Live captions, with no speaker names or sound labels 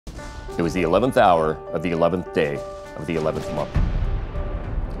It was the 11th hour of the 11th day of the 11th month.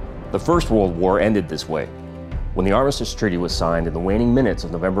 The First World War ended this way, when the Armistice Treaty was signed in the waning minutes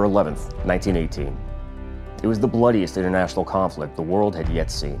of November 11th, 1918. It was the bloodiest international conflict the world had yet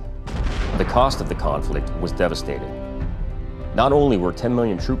seen. The cost of the conflict was devastating. Not only were 10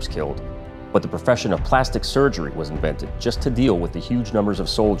 million troops killed, but the profession of plastic surgery was invented just to deal with the huge numbers of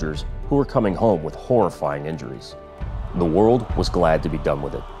soldiers who were coming home with horrifying injuries. The world was glad to be done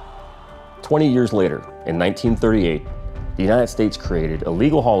with it. 20 years later, in 1938, the United States created a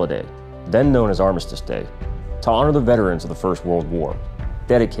legal holiday, then known as Armistice Day, to honor the veterans of the First World War,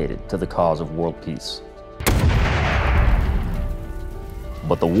 dedicated to the cause of world peace.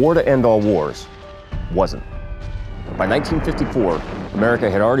 But the war to end all wars wasn't. By 1954, America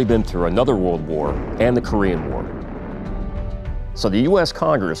had already been through another world war and the Korean War. So the U.S.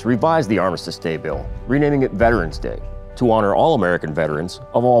 Congress revised the Armistice Day bill, renaming it Veterans Day, to honor all American veterans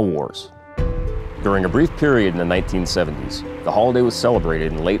of all wars. During a brief period in the 1970s, the holiday was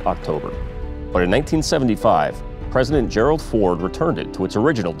celebrated in late October. But in 1975, President Gerald Ford returned it to its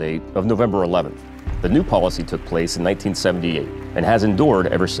original date of November 11th. The new policy took place in 1978 and has endured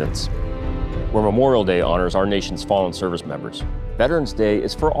ever since. Where Memorial Day honors our nation's fallen service members, Veterans Day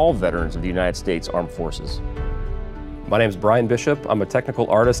is for all veterans of the United States Armed Forces. My name is Brian Bishop. I'm a technical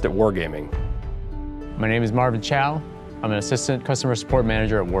artist at Wargaming. My name is Marvin Chow. I'm an assistant customer support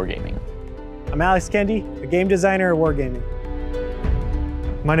manager at Wargaming. I'm Alex Kendi, a game designer at Wargaming.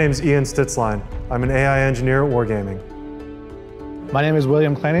 My name is Ian Stitzline. I'm an AI engineer at Wargaming. My name is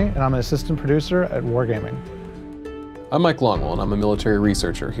William Claney, and I'm an assistant producer at Wargaming. I'm Mike Longwell, and I'm a military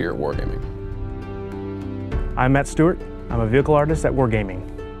researcher here at Wargaming. I'm Matt Stewart. I'm a vehicle artist at Wargaming.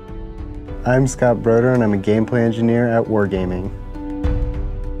 I'm Scott Broder, and I'm a gameplay engineer at Wargaming.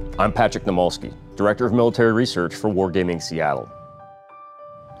 I'm Patrick Namolsky, Director of Military Research for Wargaming Seattle.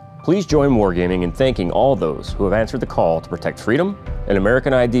 Please join Wargaming in thanking all those who have answered the call to protect freedom and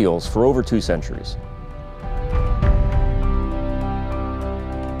American ideals for over 2 centuries.